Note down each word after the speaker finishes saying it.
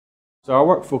So our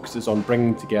work focuses on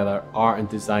bringing together art and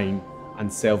design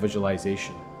and cell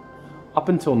visualization. Up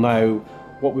until now,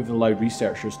 what we've allowed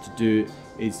researchers to do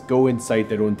is go inside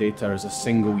their own data as a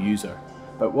single user.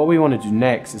 But what we want to do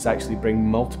next is actually bring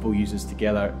multiple users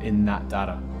together in that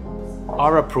data.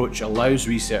 Our approach allows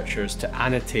researchers to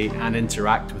annotate and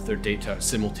interact with their data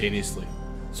simultaneously.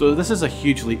 So this is a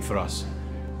huge leap for us.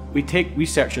 We take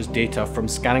researchers' data from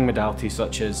scanning modalities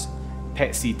such as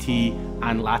PET-CT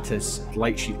and lattice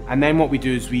light sheet, and then what we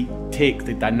do is we take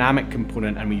the dynamic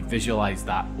component and we visualize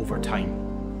that over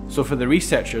time. So for the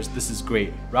researchers, this is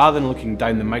great. Rather than looking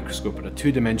down the microscope at a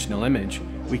two-dimensional image,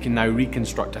 we can now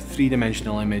reconstruct a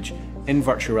three-dimensional image in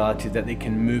virtual reality that they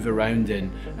can move around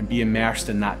in and be immersed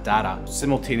in that data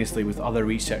simultaneously with other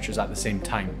researchers at the same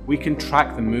time. We can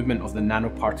track the movement of the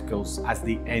nanoparticles as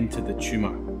they enter the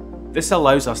tumour. This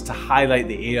allows us to highlight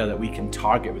the area that we can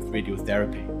target with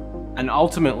radiotherapy. And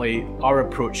ultimately, our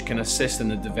approach can assist in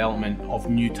the development of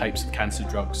new types of cancer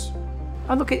drugs.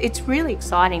 Oh, look, it's really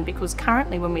exciting because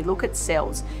currently when we look at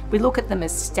cells, we look at them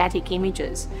as static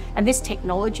images. And this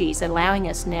technology is allowing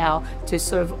us now to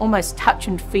sort of almost touch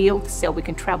and feel the cell. We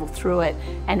can travel through it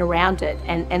and around it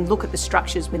and look at the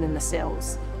structures within the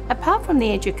cells. Apart from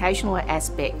the educational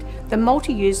aspect, the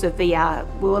multi-use of VR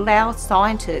will allow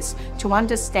scientists to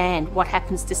understand what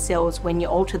happens to cells when you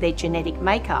alter their genetic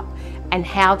makeup and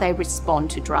how they respond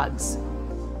to drugs.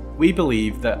 We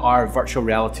believe that our virtual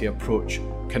reality approach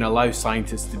can allow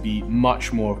scientists to be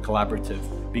much more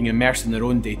collaborative, being immersed in their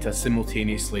own data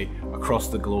simultaneously across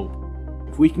the globe.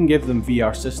 If we can give them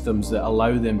VR systems that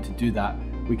allow them to do that,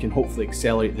 we can hopefully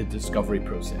accelerate the discovery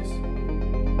process.